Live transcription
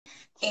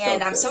So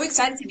And I'm good. so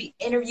excited to be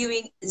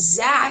interviewing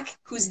Zach,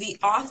 who's the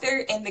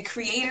author and the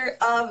creator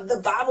of the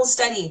Bible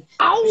Study,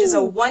 which is a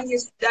Ow! 1 year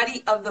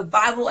study of the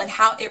Bible and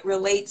how it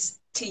relates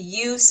to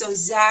you. So,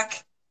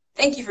 Zach,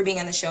 thank you for being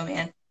on the show,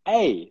 man.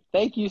 Hey,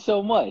 thank you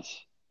so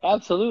much.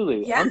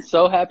 Absolutely. Yeah, I'm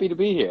so happy to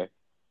be here.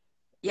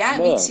 yeah,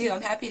 me Man, too.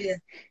 I'm happy to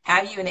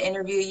have you and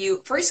interview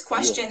you. First yeah,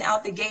 question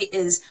out the gate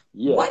is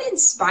yeah. what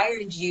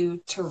inspired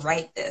you to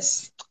write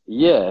this?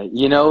 Yeah,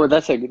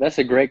 that's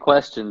a great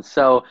question.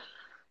 So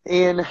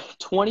in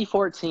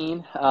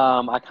 2014,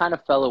 I kind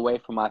of fell away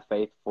from my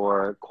faith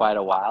for quite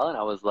a while, and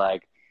I was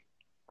like,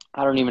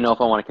 I don't even know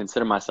if I want to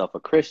consider myself a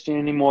Christian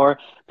anymore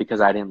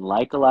because I didn't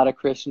like a lot of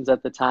Christians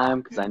at the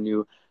time because I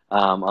knew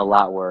a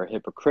lot were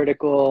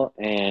hypocritical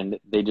and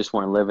they just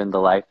weren't living the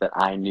life that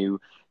I knew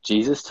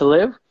Jesus to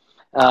live.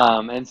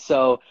 And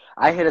so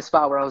I hit a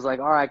spot where I was like,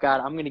 all right,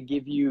 God, I'm going to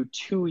give you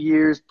 2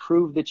 years,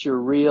 prove that you're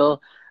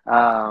real.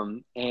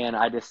 And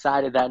I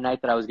decided that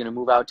night that I was going to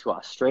move out to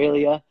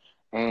Australia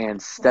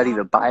and study Wow.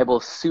 the Bible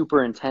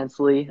super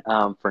intensely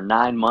for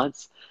 9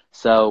 months.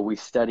 So we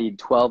studied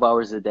 12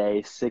 hours a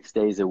day, 6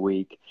 days a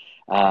week.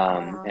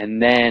 Wow.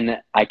 And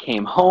then I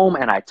came home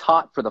and I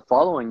taught for the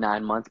following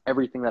 9 months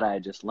everything that I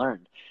had just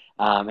learned.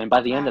 And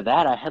by the end Wow. of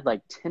that, I had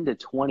like 10 to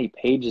 20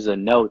 pages of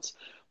notes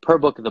per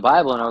book of the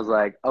Bible. And I was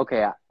like,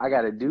 okay, I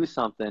got to do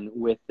something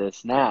with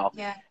this now.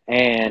 Yeah.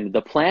 And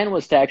the plan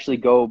was to actually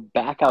go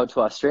back out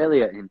to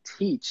Australia and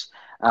teach.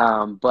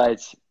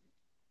 But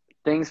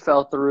things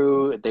fell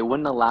through. They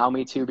wouldn't allow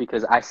me to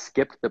because I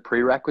skipped the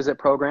prerequisite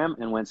program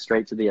and went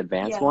straight to the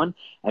advanced Yeah. one.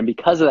 And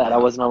because of that, I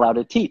Wow. wasn't allowed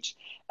to teach.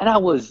 And I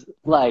was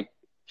like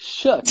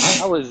shook.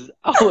 I was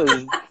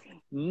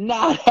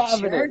not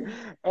having Sure. it.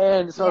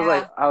 And so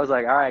Yeah. I was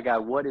like, all right,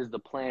 God, what is the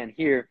plan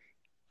here?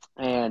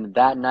 And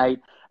that night,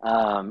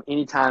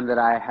 anytime that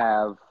I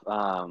have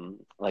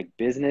like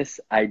business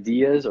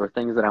ideas or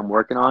things that I'm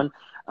working on,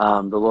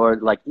 the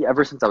Lord, like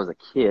ever since I was a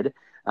kid,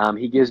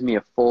 He gives me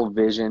a full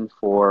vision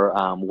for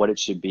what it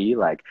should be,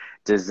 like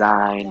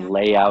design, Yeah.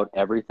 layout,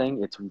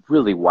 everything. It's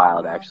really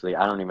wild, Wow. actually.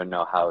 I don't even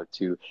know how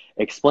to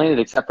explain it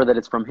except for that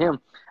it's from Him.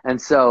 And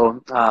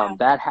so Wow.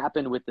 that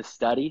happened with the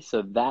study.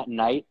 So that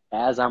night,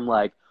 as I'm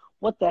like,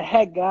 what the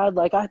heck, God?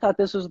 Like, I thought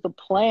this was the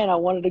plan. I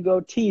wanted to go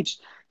teach.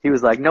 He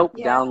was like, nope,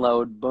 Yeah.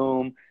 download,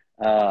 boom.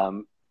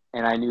 Um,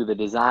 and I knew the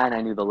design,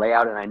 I knew the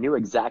layout, and I knew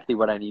exactly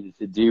what I needed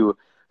to do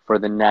for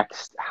the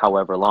next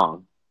however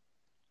long.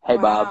 Hey,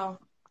 Bob. Wow.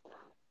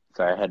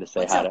 Sorry, I had to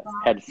say What's hi up, to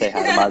had to say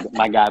hi to Bob?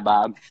 my guy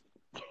Bob.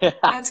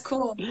 That's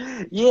cool.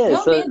 Yeah,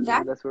 No, so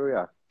man, that's where we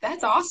are.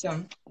 that's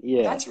awesome.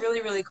 Yeah, That's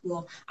really, really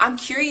cool. I'm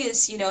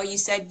curious, you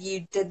said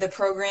you did the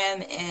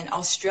program in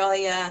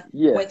Australia,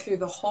 yeah, went through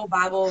the whole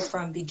Bible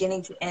from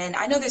beginning to end.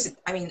 I know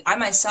I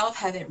myself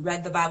haven't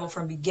read the Bible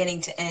from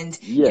beginning to end.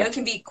 yeah, It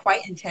can be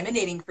quite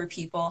intimidating for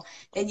people.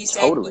 And you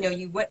said, totally.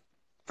 you went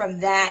from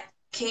that,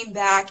 came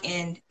back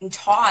and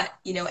taught,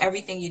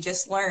 everything you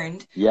just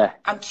learned. Yeah,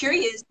 I'm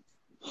curious,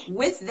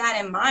 with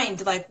that in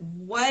mind, like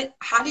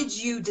how did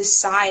you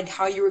decide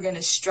how you were going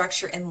to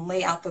structure and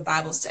lay out the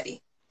Bible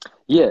study?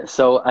 yeah.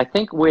 So I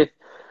think with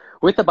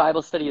the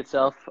Bible study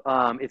itself,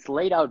 it's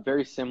laid out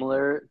very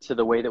similar to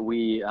the way that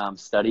we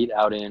studied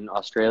out in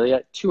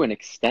Australia to an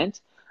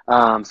extent.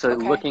 So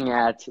Okay. looking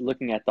at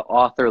the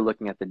author,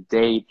 looking at the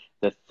date,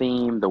 the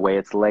theme, the way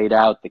it's laid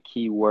out, the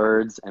key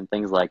words, and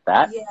things like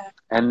that. Yeah.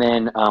 And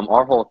then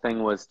our whole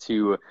thing was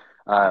to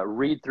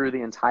read through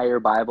the entire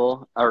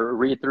Bible or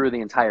read through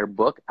the entire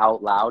book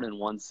out loud in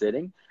one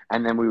sitting,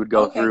 and then we would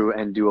go Okay. through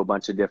and do a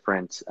bunch of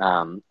different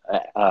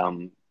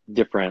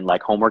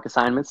like homework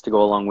assignments to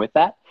go along with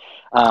that.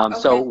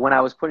 So Okay. when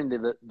I was putting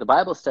the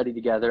Bible study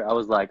together, I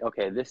was like,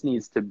 okay, this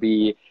needs to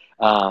be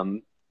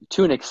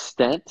to an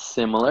extent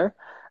similar.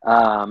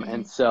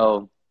 And Mhm.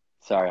 so,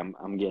 sorry,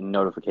 I'm getting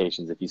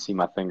notifications if you see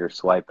my finger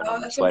swiping, Oh,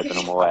 I'm that's swiping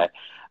them okay. away.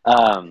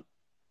 Um,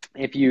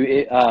 if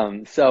you,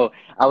 so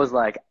I was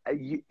like,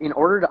 in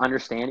order to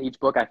understand each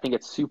book, I think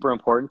it's super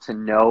important to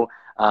know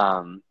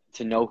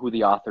who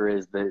the author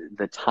is,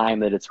 the time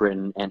that it's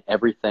written, and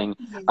everything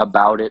Mhm.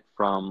 about it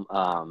from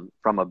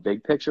a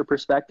big picture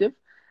perspective.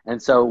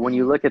 And so when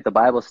you Mhm. look at the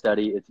Bible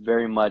study, it's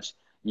very much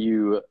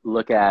you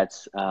look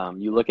at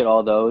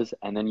all those,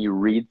 and then you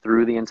read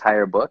through the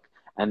entire book,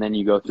 and then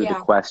you go through the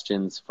Yeah.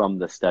 questions from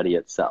the study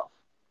itself.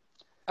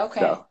 Okay.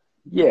 So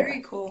yeah,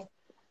 Very cool.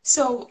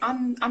 So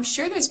I'm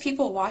sure there's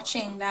people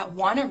watching that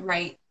want to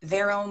write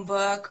their own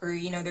book or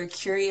they're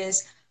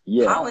curious.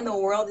 yeah. How in the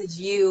world did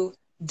you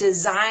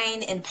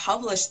design and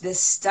publish this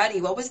study?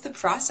 What was the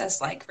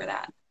process like for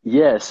that?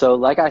 Yeah, so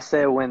like I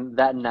said, when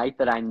that night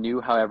that I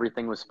knew how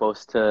everything was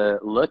supposed to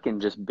look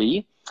and just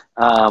be,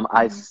 Hmm.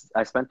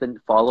 I spent the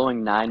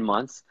following 9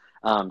 months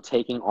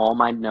taking all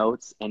my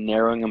notes and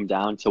narrowing them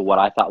down to what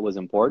I thought was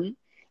important,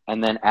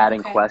 and then adding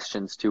Okay.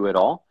 questions to it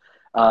all.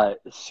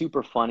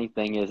 Super funny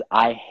thing is,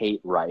 I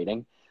hate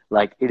writing.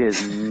 Like, it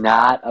is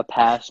not a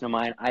passion of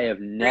mine. I have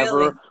never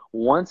Really?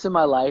 once in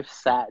my life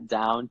sat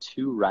down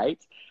to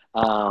write,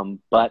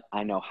 but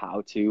I know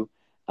how to.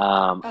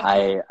 Um, Okay.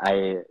 I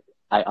I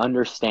I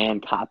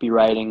understand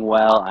copywriting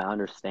well. I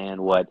understand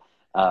what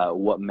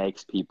what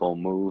makes people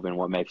move and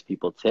what makes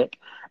people tick.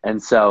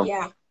 And so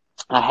Yeah.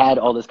 I had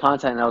all this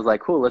content, and I was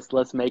like, cool,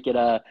 let's make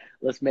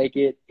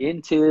it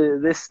into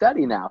this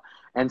study now.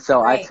 And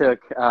so I Right. took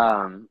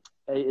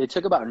it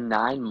took about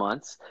 9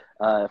 months,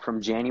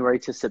 from January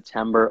to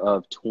September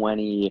of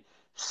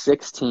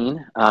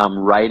 2016,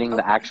 writing the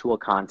Okay. actual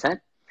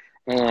content.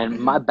 And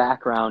my Hmm.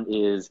 background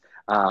is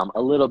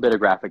a little bit of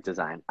graphic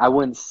design. I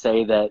wouldn't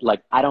say that,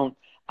 like, I don't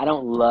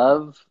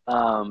love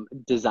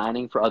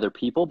designing for other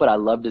people, but I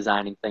love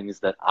designing things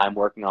that I'm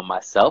working on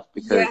myself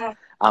because Yeah.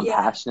 I'm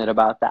Yeah. passionate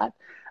about that.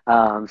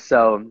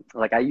 So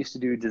like I used to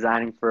do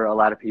designing for a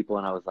lot of people,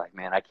 and I was like,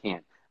 man, I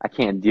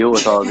can't deal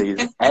with all these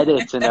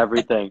edits and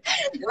everything.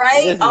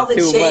 Right. This All is the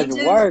too much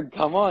changes. work.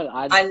 Come on,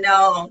 I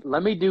know.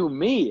 let me do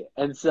me.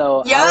 And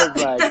so Yep. I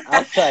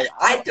was like,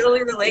 I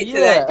totally relate to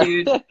that, yeah.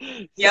 dude.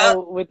 Yep.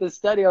 So with the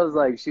study, I was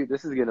like, shoot,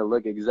 this is gonna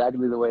look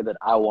exactly the way that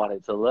I want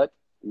it to look,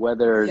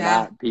 whether or Yeah.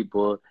 not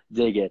people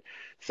dig it.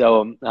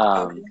 So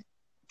Okay.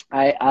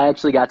 I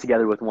actually got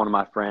together with one of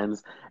my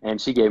friends,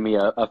 and she gave me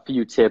a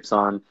few tips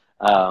on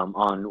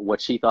what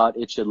she thought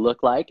it should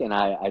look like, and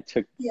I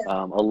took Yeah.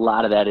 a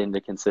lot of that into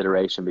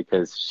consideration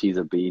because she's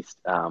a beast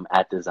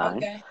at design.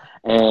 Okay.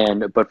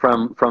 And but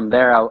from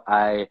there,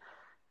 I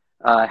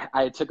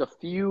took a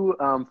few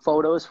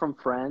photos from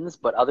friends,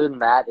 but other than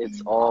that,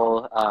 it's Mhm.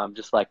 all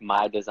just like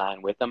my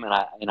design with them, and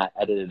I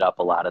edited up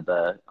a lot of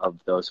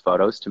those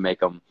photos to make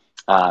them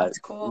uh, That's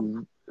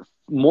cool.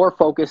 more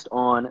focused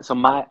on. So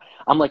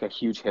I'm like a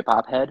huge hip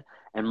hop head,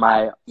 and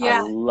my I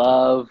Yeah.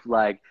 love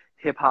like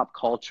hip hop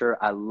culture.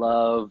 I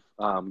love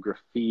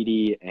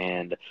graffiti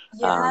and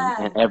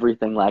Yeah.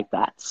 everything like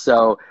that.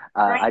 So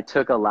I Right.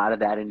 took a lot of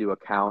that into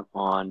account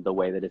on the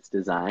way that it's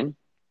designed.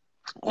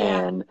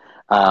 Yeah.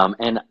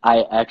 And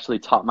I actually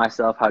taught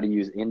myself how to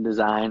use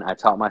InDesign. I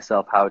taught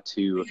myself how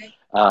to Okay.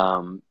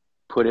 um,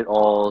 put it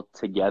all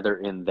together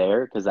in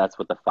there because that's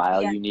what the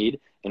file Yeah. you need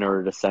in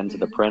order to send to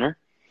the Hmm. printer.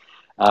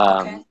 Okay.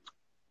 Um,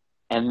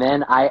 and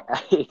then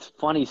it's a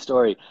funny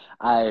story.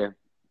 I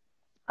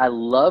I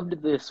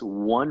loved this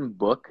one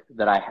book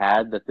that I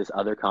had that this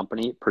other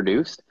company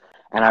produced,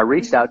 and I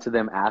reached out Hmm. to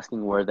them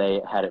asking where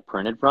they had it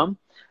printed from,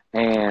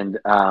 and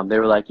they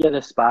were like, "Yeah,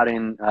 this spot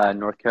in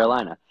North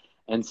Carolina."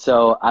 And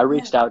so I Yeah.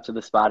 reached out to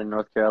the spot in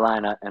North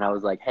Carolina, and I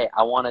was like, "Hey,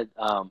 I want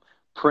to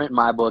print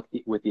my book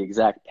with the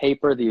exact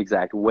paper, the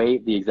exact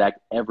weight, the exact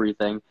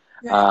everything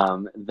Right.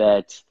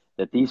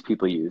 that these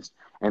people used."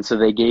 And so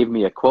they gave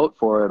me a quote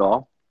for it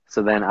all.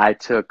 So then I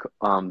took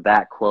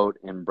that quote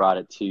and brought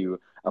it to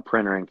a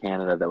printer in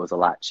Canada that was a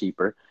lot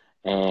cheaper,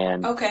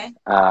 and Okay.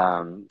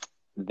 um,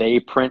 they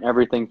print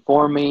everything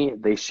for me.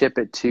 They ship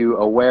it to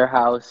a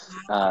warehouse.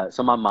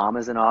 So my mom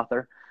is an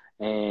author,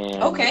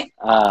 and Okay.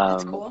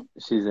 That's cool.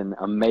 she's an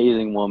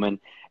amazing woman.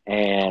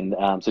 And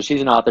so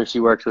she's an author. She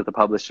works with a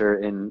publisher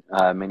in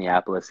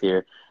Minneapolis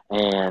here,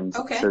 and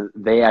Okay. so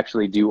they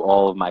actually do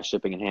all of my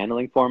shipping and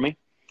handling for me,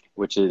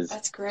 which is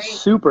That's great.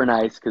 super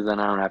nice because then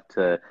I don't have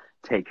to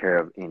take care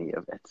of any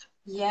of it.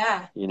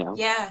 Yeah. You know?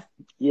 Yeah.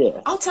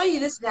 Yeah. I'll tell you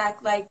this,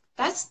 Zach, like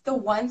that's the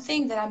one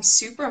thing that I'm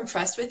super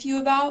impressed with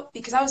you about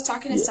because I was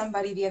talking to Yeah.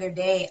 somebody the other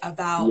day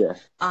about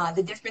Yeah.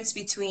 the difference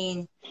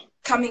between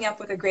coming up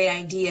with a great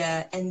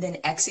idea and then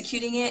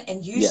executing it.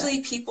 And Yeah.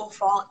 usually people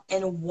fall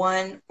in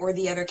one or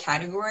the other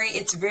category.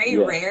 It's very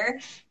Yeah. rare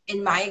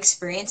in my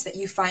experience that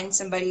you find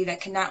somebody that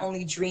can not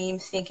only dream,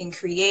 think, and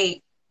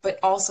create, but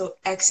also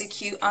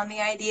execute on the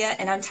idea.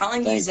 And I'm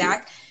telling you, Thank you.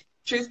 Zach,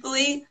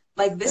 truthfully,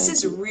 like this Thank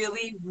is you.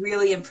 really,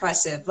 really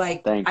impressive.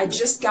 Like Thank I you.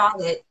 just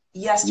got it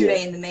Yeah.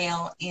 yesterday in the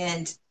mail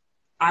and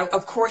I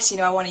of course,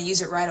 I want to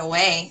use it right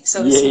away. So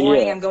Yeah. this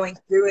morning Yeah. I'm going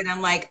through it and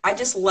I'm like, I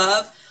just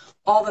love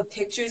all the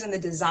pictures and the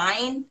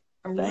design.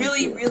 I'm Thank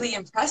really, you. really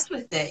impressed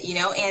with it.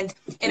 And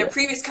in a Yeah.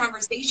 previous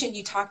conversation,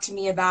 you talked to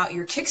me about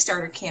your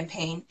Kickstarter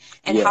campaign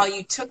and Yeah. how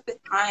you took the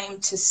time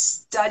to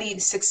study the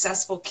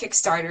successful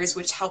Kickstarters,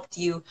 which helped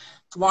you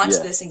launch Yeah.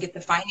 this and get the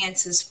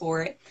finances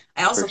for it.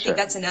 I For also think sure.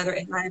 that's another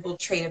admirable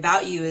trait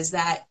about you is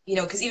that,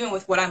 because even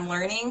with what I'm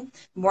learning,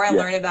 the more I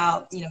Yeah. learn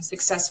about,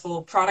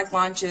 successful product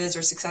launches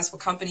or successful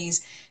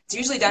companies, it's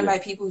usually done Yeah. by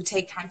people who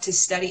take time to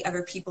study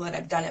other people that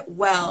have done it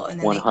well and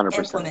then they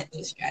 100%. implement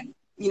those strategies.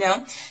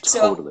 So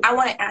Totally. I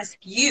want to ask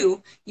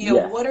you,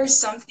 Yeah. what are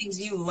some things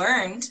you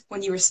learned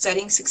when you were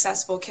studying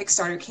successful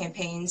Kickstarter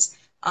campaigns?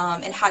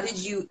 And how did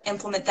you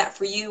implement that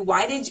for you?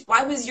 Why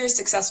was yours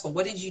successful?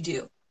 What did you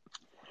do?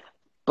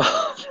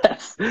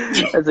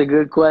 That's a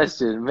good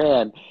question,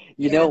 man.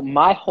 Yeah.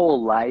 My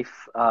whole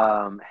life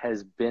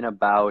has been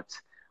about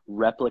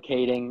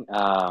replicating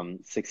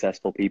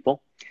successful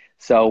people.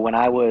 So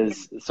Yeah.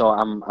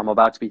 I'm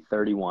about to be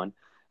 31.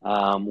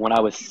 When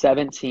I was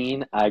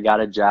 17, I got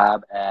a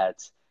job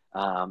at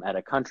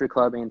a country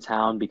club in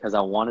town because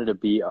I wanted to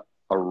be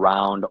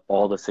around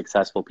all the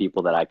successful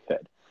people that I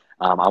could.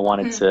 I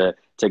wanted Hmm.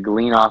 to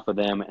glean off of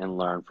them and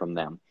learn from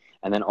them.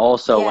 And then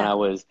also Yeah.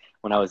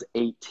 when I was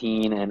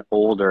 18 and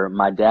older,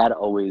 my dad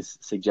always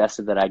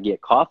suggested that I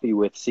get coffee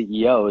with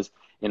CEOs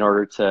in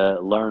order to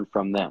learn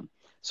from them.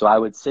 So I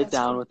would sit That's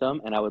down cool. with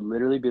them and I would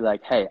literally be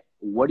like, "Hey,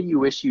 what do you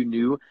wish you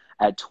knew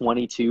at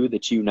 22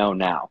 that you know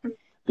now,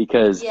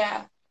 because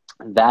Yeah.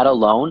 that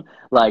alone,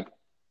 like,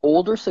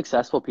 older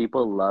successful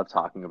people love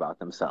talking about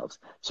themselves.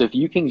 So if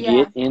you can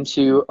get Yeah.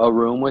 into a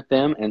room with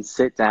them and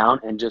sit down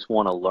and just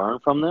want to learn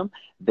from them,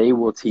 they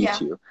will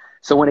teach Yeah. you.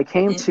 So when it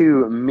came Mhm.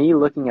 to me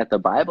looking at the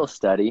Bible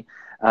study,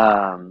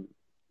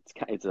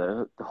 it's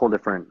a whole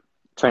different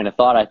train of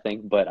thought, I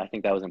think, but I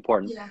think that was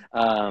important.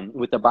 Yeah.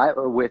 With the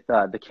Bible, with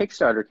the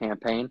Kickstarter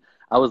campaign,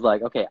 I was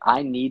like, okay,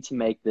 I need to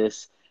make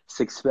this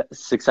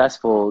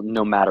successful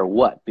no matter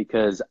what,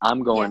 because I'm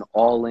Yeah. going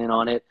all in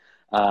on it.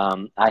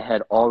 I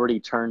had already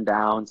turned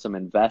down some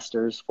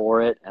investors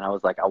for it, and I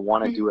was like, I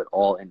want to Mhm. do it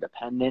all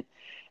independent.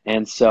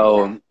 And Yeah.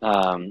 so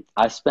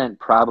I spent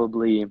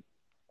probably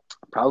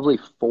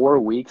 4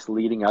 weeks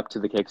leading up to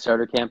the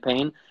Kickstarter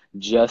campaign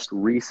just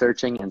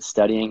researching and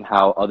studying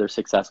how other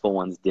successful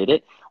ones did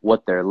it,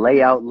 what their Mhm.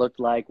 layout looked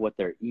like, what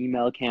their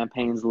email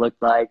campaigns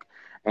looked like,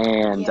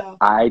 and Yeah.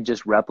 I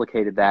just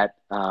replicated that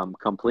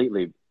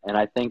completely. And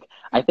I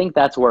Mhm. think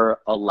that's where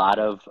a lot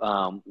of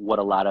what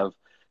a lot of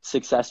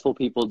successful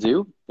people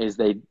do is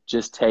they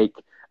just take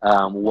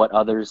what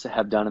others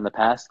have done in the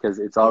past, because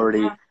Yeah.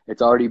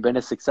 it's already been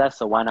a success.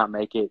 So why not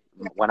make it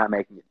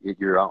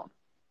your own?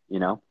 You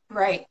know?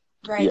 Right.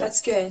 Right. Yeah,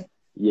 That's good.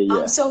 yeah,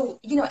 yeah, So,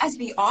 as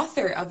the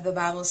author of the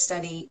Bible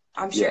study,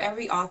 I'm sure yeah,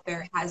 every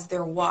author has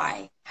their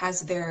why,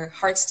 has their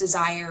heart's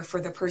desire for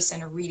the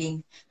person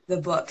reading the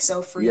book.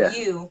 So for yeah,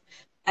 you,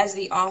 as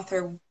the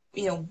author,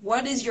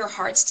 what is your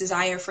heart's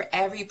desire for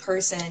every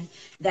person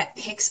that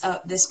picks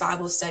up this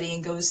Bible study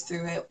and goes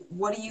through it?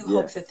 What do you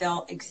yeah, hope that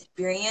they'll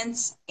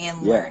experience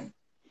and yeah. learn?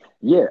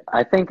 Yeah,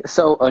 I think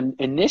so.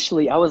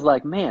 Initially, I was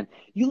like, man,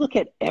 you look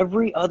at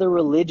every other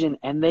religion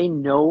and they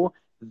know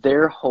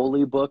their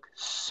holy book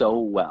so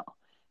well.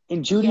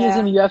 In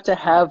Judaism, Yeah. you have to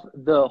have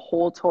the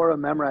whole Torah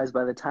memorized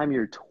by the time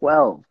you're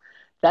 12.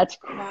 That's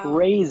Wow.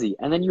 crazy.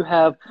 And then you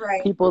have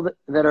Right. people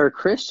that are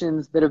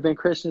Christians that have been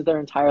Christians their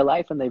entire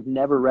life and they've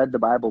never read the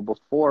Bible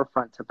before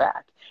front to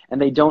back. And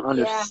they don't Yeah.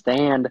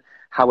 understand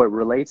how it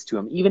relates to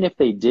them. Even if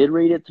they did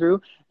read it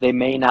through, they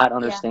may not Yeah.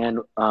 understand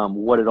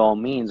what it all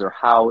means or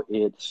how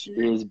it Sure.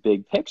 is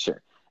big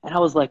picture. And I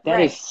was like,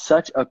 that is Right.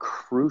 such a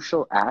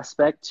crucial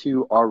aspect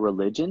to our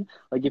religion.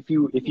 Like, if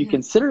you Hmm.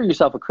 consider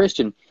yourself a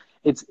Christian,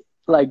 it's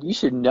like you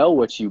should know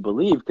what you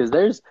believe, because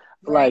there's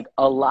Right. like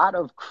a lot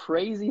of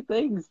crazy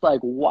things, like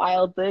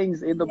wild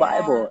things in the Yeah.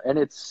 Bible, and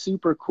it's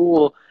super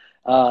cool.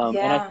 And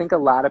I Yeah. think a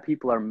lot of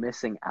people are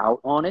missing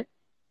out on it.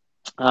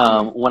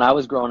 Hmm. When I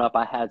was growing up,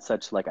 I had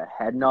such like a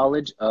head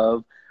knowledge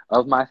of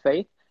my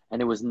faith, and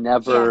it was Yeah.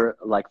 never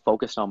like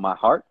focused on my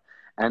heart.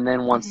 And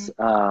then once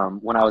Hmm.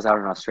 when I was out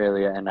in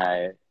Australia, and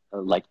I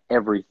like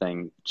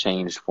everything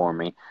changed for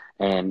me,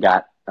 and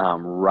got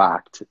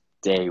rocked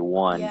day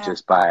one Yeah.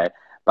 just by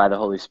the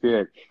Holy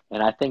Spirit.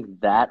 And I think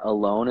that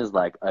alone is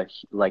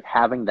like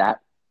having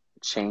that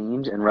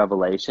change and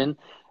revelation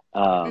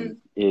Mm,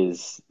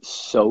 is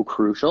so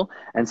crucial.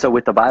 And so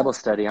with the Bible that's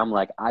study, cool. I'm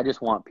like, I just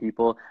want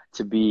people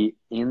to be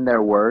in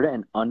their word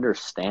and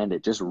understand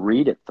it. Just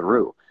read it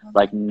through. Mhm.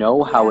 Like,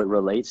 know how Yeah, it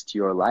relates to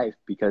your life.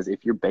 Because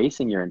if you're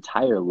basing your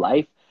entire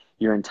life,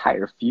 your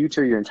entire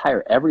future, your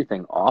entire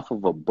everything off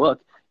of a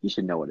book, you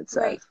should know what it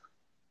says. right.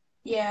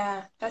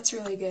 Yeah, that's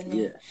really good, man.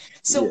 Yeah.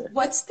 So, Yeah.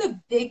 what's the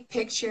big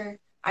picture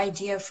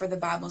idea for the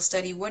Bible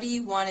study? What do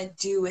you want to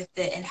do with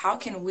it, and how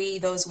can we,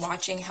 those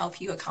watching, help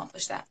you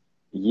accomplish that?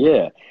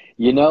 Yeah.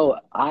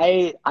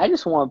 I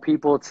just want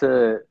people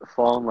to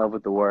fall in love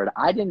with the word.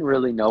 I didn't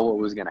really know what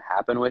was Mhm. going to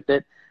happen with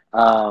it.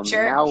 Sure,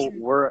 Now sure.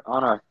 we're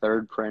on our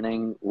third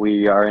printing.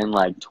 We are in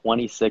like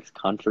 26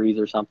 countries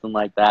or something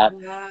like that.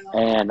 Wow.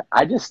 And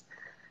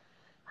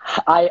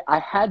I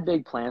had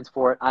big plans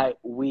for it.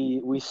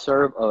 We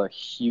serve a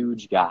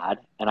huge God,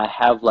 and I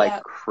have like Yeah,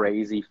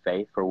 crazy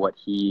faith for what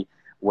he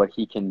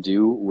can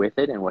do with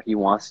it and what he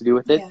wants to do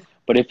with it. yeah,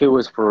 But if it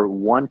was for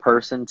one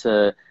person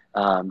to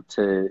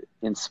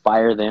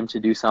inspire them to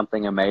do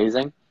something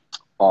amazing,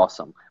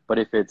 awesome. But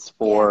if it's yeah,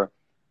 for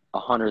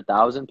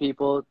 100,000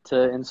 people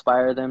to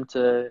inspire them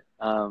to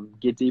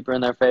get deeper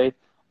in their faith,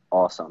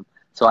 awesome.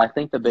 So I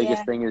think the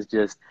biggest yeah. thing is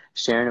just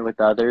sharing it with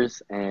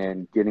others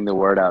and getting the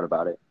word out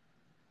about it.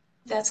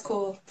 That's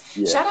cool.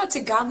 Yeah. Shout out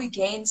to Godly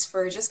Gains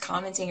for just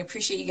commenting.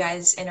 Appreciate you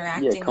guys Yeah,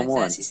 interacting come with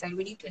us. on. He said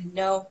we need to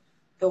know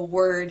the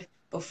word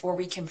before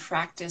we can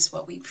practice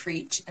what we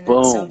preach, and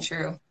that's so Boom.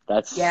 true.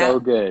 That's Yeah, so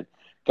good.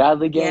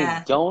 Godly Gains,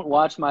 yeah. don't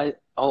watch my.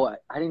 Oh,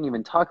 I didn't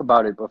even talk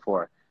about it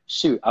before.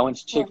 Shoot, I went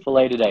to Yeah.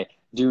 Chick-fil-A today.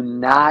 Do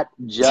not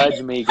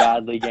judge me,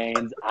 Godly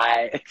Gains.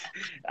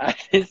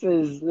 This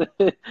is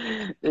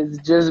it's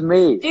just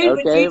me, Dude, but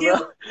okay, bro?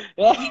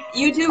 Yeah.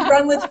 you do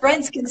run with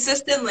friends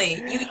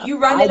consistently. You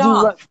run I it do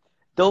run. off.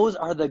 Those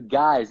are the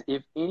guys.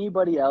 If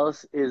anybody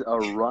else is a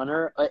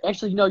runner,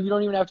 actually, no, you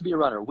don't even have to be a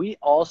runner. We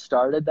all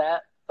started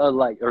that, or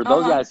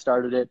those Uh-huh. guys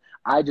started it.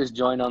 I just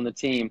joined on the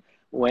team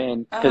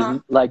because Uh-huh.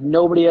 like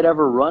nobody had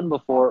ever run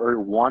before or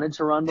wanted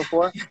to run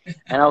before,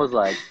 and I was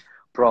like,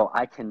 bro,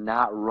 I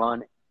cannot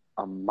run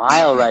a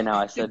mile right now.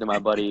 I said to my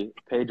buddy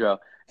Pedro,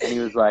 and he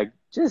was like,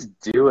 just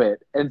do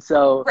it. And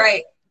so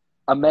Right.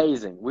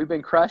 Amazing. We've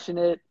been crushing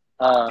it.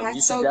 You That's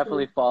should so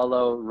definitely cool.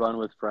 follow Run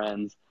with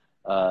Friends.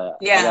 I got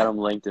Yeah. them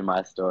linked in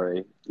my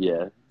story.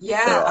 Yeah,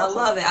 Yeah, they're I awesome.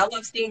 love it. I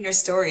love seeing your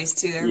stories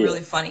too. They're Yeah,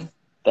 really funny.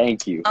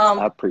 thank you. I Um,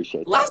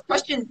 appreciate that. Last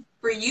question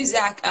for you,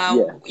 Zach.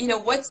 Yeah,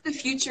 What's the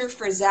future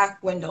for Zach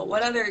Wendell?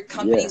 What other yeah,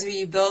 companies are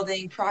you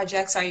building?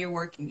 Projects are you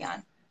working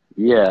on?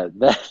 yeah.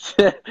 That's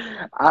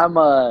I'm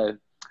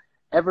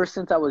ever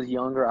since I was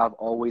younger, I've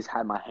always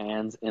had my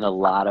hands in a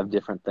lot of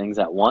different things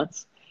at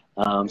once.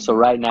 So Hmm.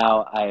 right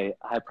now, I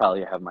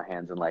probably have my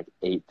hands in like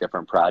 8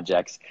 different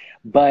projects,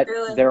 but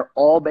Really? they're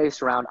all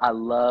based around. I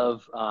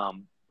love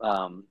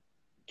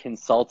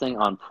consulting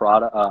on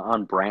product,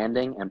 on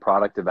branding and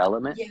product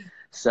development. Yeah.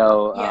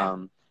 So Yeah.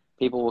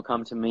 people will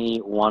come to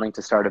me wanting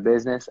to start a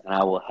business, and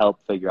I will help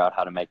figure out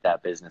how to make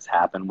that business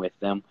happen with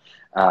them,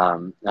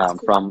 That's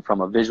cool.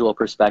 from a visual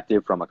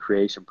perspective, from a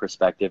creation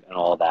perspective, and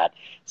all that.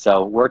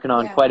 So working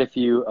on Yeah. quite a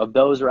few of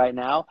those right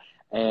now,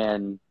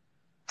 and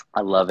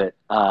I love it.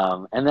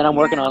 And then I'm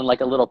working Yeah. on like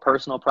a little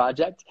personal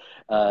project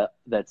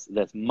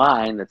that's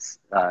mine. That's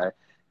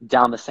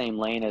down the same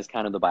lane as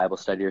kind of the Bible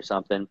study or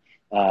something.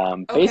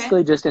 Okay.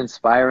 Basically, just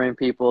inspiring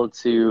people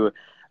to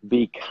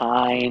be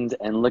kind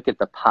and look at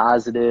the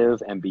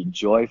positive and be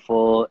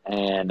joyful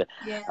and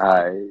Yeah.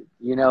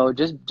 uh,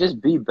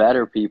 just be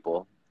better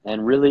people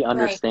and really Right.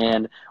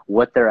 understand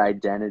what their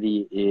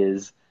identity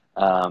is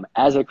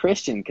as a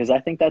Christian, because I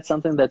think that's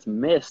something that's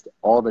missed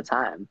all the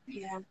time.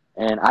 Yeah.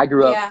 And I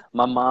grew up, Yeah.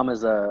 my mom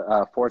is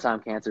a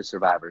 4-time cancer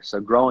survivor. So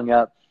growing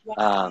up, when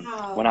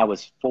Wow. I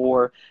was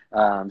 4,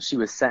 she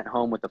was sent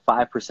home with a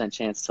 5%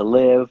 chance to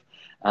live.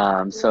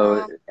 Wow.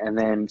 And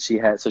then she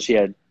had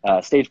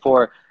stage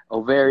 4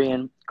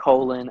 ovarian,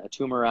 colon, a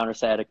tumor around her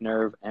sciatic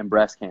nerve, and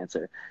breast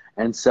cancer.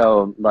 And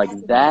so, like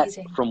That's that,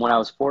 amazing. from when I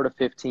was 4 to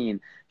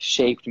 15,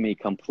 shaped me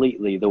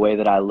completely the way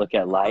that I look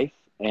at life.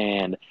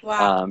 And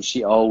Wow.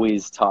 she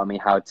always taught me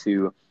how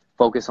to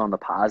focus on the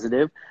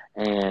positive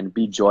and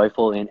be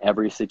joyful in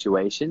every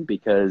situation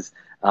because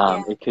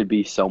Yeah. it could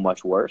be so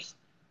much worse.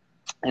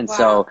 And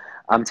so Wow.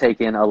 I'm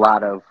taking a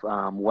lot of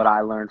what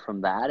I learned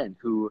from that and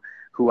who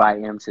I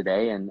am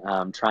today, and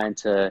trying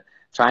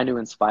to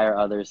inspire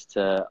others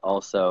to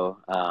also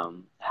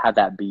have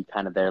that be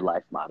kind of their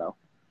life motto.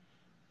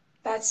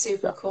 That's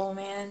super So cool,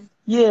 man.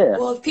 yeah,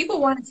 Well, if people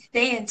want to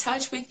stay in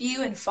touch with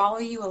you and follow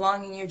you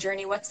along in your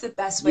journey, what's the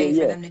best yeah, way for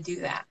yeah. them to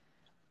do that?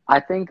 I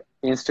think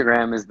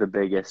Instagram is the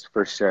biggest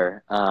for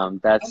sure.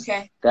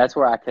 Okay. That's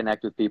where I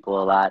connect with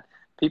people a lot.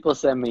 People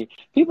send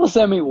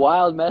me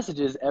wild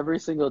messages every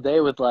single day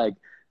with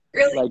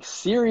Really?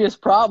 serious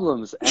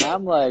problems, and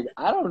I'm like,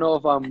 I don't know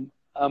if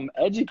I'm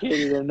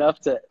educated enough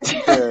to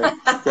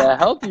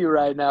help you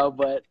right now,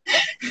 but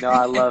no,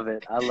 I love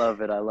it. I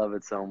love it. I love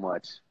it so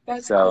much.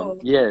 That's So cool.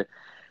 yeah,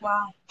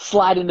 Wow.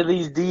 slide into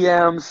these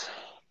DMs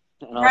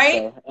and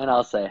Right?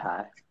 I'll say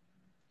hi.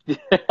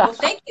 Well,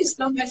 thank you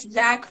so much,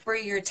 Zach, for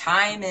your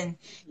time and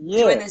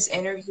doing Yeah, this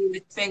interview.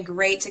 It's been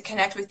great to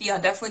connect with you.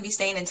 I'll definitely be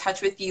staying in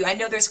touch with you. I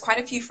know there's quite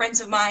a few friends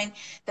of mine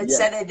that yeah,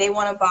 said that they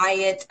want to buy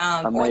it,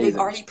 or they've amazing,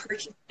 already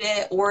purchased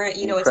it, or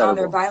it's on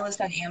their incredible, buy list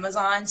on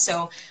Amazon.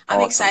 So I'm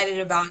awesome. excited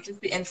about just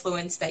the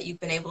influence that you've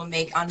been able to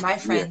make on my Yeah,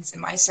 friends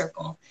in my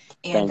circle.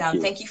 And thank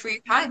you. thank you for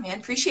your time, man.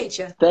 Appreciate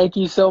you. Thank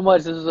you so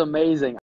much. This was amazing.